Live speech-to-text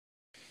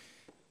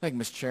Thank you,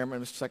 Mr.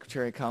 Chairman. Mr.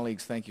 Secretary,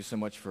 colleagues, thank you so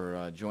much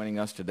for joining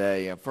us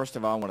today. First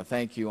of all, I want to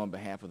thank you on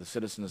behalf of the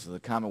citizens of the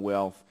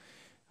Commonwealth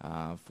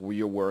for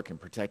your work in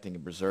protecting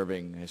and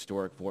preserving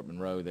historic Fort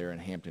Monroe there in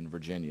Hampton,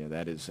 Virginia.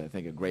 That is, I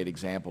think, a great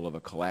example of a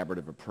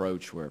collaborative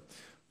approach where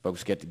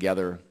folks get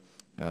together,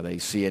 they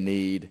see a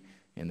need,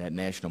 and that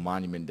national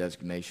monument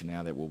designation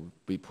now that will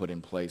be put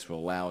in place will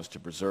allow us to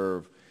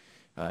preserve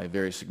a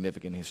very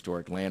significant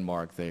historic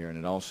landmark there, and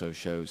it also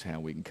shows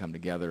how we can come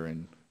together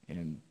and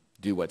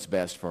do what's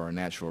best for our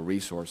natural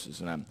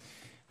resources. And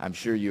I'm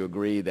sure you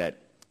agree that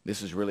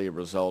this is really a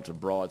result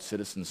of broad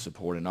citizen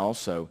support and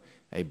also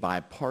a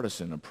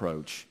bipartisan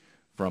approach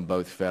from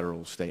both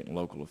federal, state, and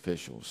local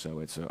officials. So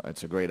it's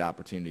a great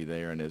opportunity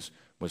there, and as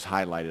was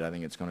highlighted, I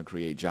think it's going to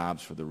create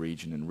jobs for the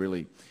region, and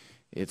really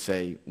it's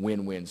a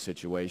win-win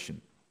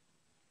situation.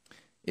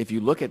 If you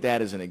look at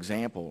that as an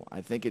example, I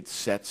think it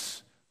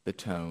sets the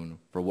tone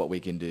for what we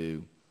can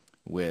do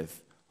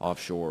with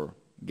offshore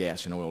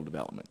gas and oil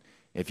development.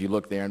 If you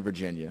look there in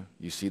Virginia,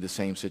 you see the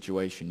same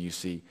situation. You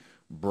see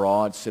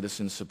broad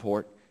citizen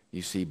support.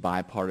 You see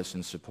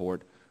bipartisan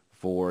support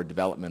for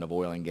development of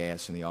oil and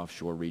gas in the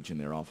offshore region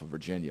there off of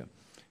Virginia.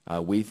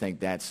 We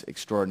think that's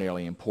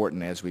extraordinarily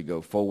important as we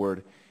go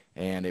forward.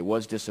 And it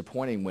was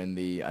disappointing when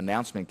the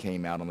announcement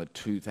came out on the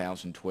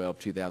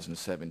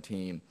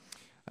 2012-2017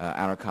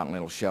 Outer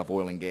Continental Shelf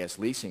Oil and Gas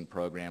Leasing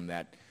Program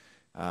that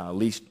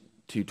Lease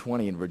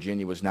 220 in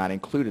Virginia was not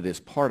included as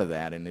part of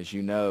that. And as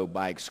you know,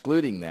 by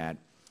excluding that,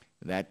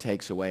 that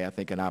takes away, I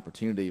think, an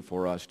opportunity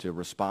for us to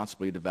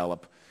responsibly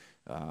develop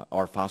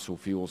our fossil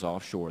fuels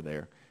offshore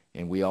there.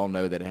 And we all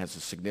know that it has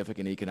a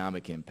significant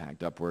economic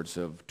impact, upwards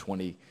of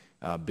 $20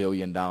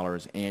 billion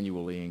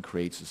annually, and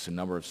creates a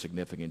number of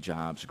significant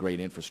jobs, great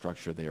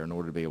infrastructure there in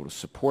order to be able to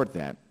support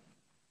that.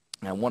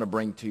 And I want to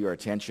bring to your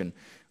attention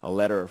a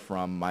letter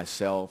from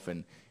myself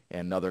and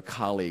other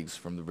colleagues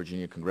from the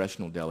Virginia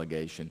congressional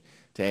delegation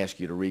to ask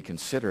you to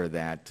reconsider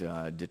that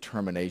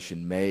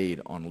determination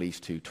made on Lease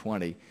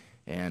 220.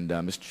 And,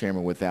 Mr.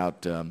 Chairman,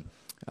 without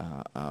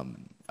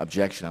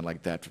objection, I'd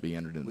like that to be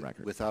entered in the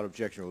record. Without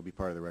objection, it will be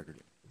part of the record.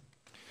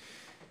 I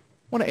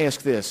want to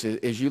ask this.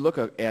 As you look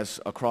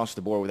across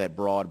the board with that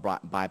broad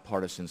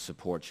bipartisan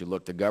support, you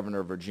look, the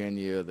governor of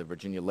Virginia, the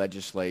Virginia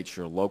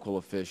legislature, local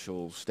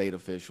officials, state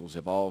officials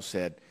have all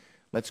said,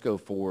 let's go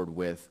forward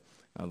with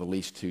the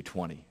Lease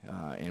 220.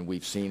 And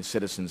we've seen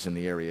citizens in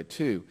the area,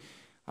 too.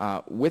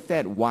 With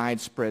that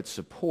widespread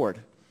support,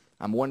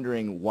 I'm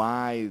wondering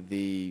why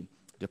the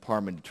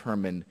department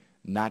determined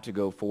not to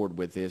go forward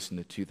with this in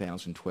the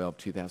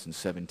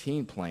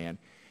 2012-2017 plan.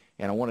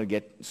 And I want to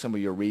get some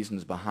of your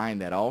reasons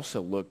behind that.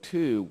 Also look,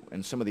 too,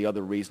 and some of the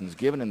other reasons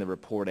given in the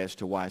report as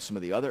to why some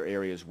of the other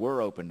areas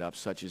were opened up,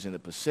 such as in the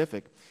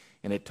Pacific.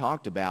 And it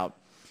talked about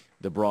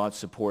the broad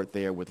support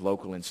there with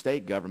local and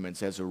state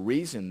governments as a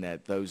reason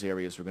that those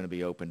areas were going to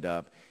be opened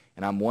up.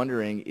 And I'm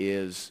wondering,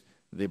 is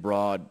the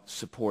broad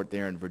support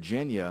there in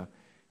Virginia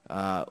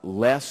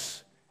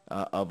less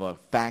of a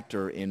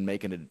factor in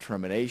making a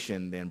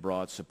determination than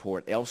broad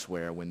support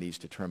elsewhere when these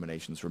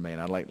determinations were made?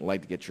 I'd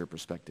like to get your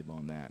perspective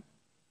on that.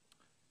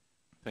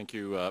 Thank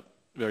you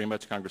very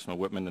much, Congressman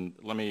Wittman. And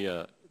let me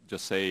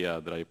just say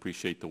that I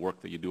appreciate the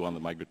work that you do on the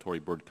Migratory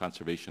Bird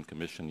Conservation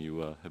Commission.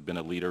 You have been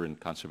a leader in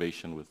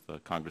conservation with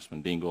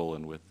Congressman Dingell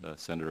and with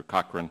Senator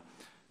Cochran,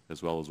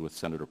 as well as with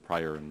Senator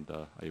Pryor, and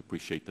I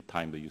appreciate the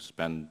time that you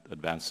spend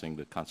advancing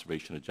the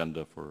conservation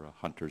agenda for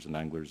hunters and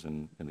anglers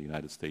in the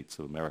United States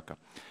of America.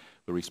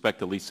 With respect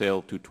to Lease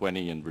Sale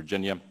 220 in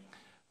Virginia,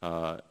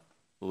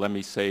 let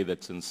me say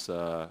that since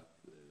 2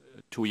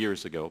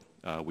 years ago,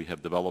 we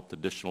have developed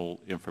additional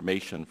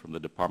information from the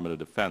Department of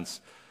Defense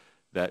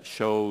that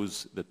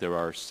shows that there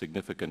are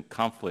significant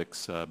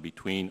conflicts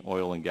between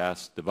oil and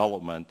gas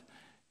development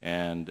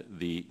and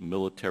the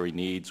military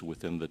needs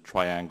within the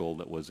triangle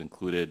that was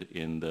included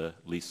in the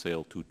Lease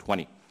Sale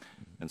 220.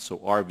 And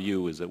so our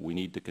view is that we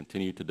need to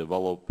continue to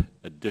develop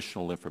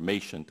additional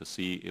information to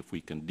see if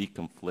we can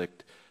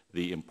deconflict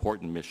the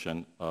important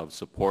mission of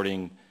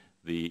supporting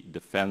the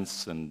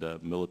defense and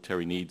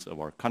military needs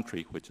of our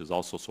country, which is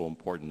also so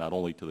important not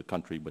only to the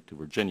country but to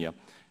Virginia,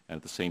 and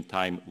at the same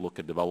time look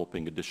at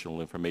developing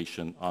additional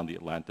information on the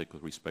Atlantic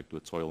with respect to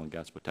its oil and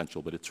gas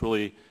potential. But it's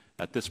really,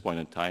 at this point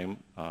in time,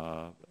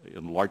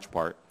 in large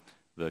part,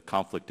 the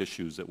conflict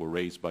issues that were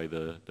raised by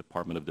the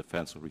Department of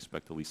Defense with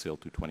respect to Lease Sale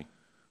 220.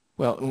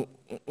 Well,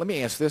 let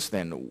me ask this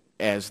then.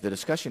 As the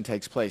discussion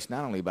takes place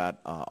not only about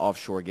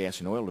offshore gas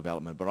and oil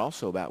development, but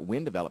also about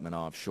wind development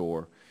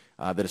offshore,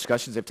 the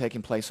discussions have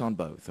taken place on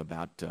both,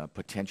 about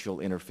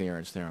potential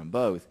interference there on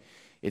both.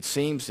 It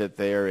seems that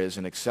there is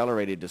an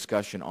accelerated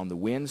discussion on the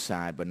wind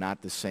side, but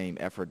not the same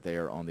effort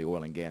there on the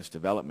oil and gas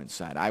development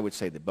side. I would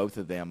say that both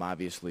of them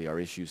obviously are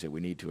issues that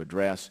we need to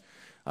address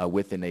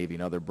with the Navy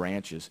and other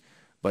branches,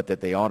 but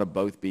that they ought to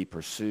both be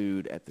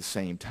pursued at the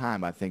same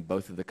time. I think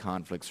both of the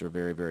conflicts are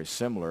very, very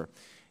similar,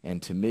 and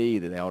to me,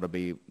 that they ought to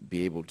be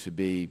able to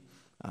be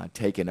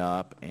taken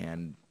up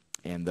and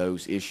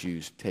those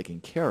issues taken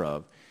care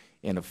of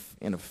in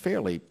a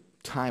fairly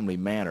timely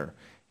manner.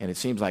 And it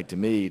seems like to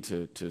me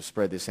to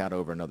spread this out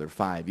over another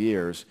 5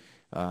 years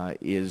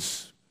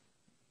is,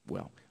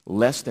 well,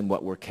 less than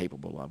what we're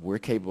capable of. We're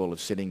capable of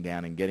sitting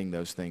down and getting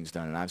those things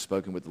done. And I've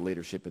spoken with the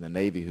leadership in the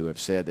Navy who have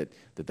said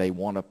that they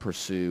want to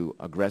pursue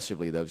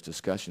aggressively those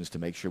discussions to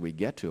make sure we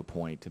get to a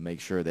point to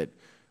make sure that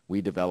we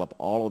develop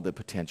all of the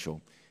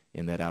potential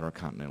in that outer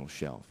continental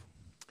shelf.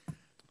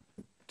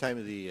 Time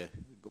of the,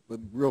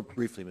 real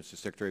briefly, Mr.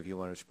 Secretary, if you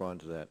want to respond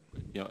to that.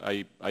 You know,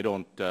 I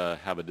don't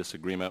have a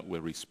disagreement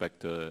with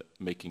respect to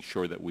making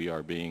sure that we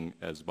are being,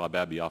 as Bob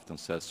Abbey often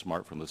says,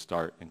 smart from the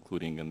start,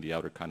 including in the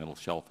outer continental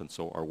shelf. And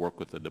so our work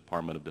with the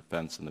Department of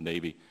Defense and the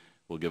Navy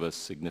will give us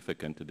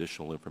significant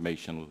additional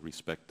information with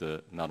respect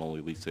to not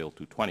only Lease Sale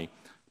 220,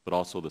 but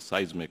also the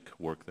seismic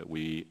work that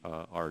we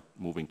are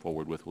moving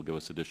forward with will give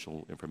us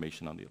additional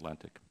information on the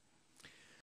Atlantic.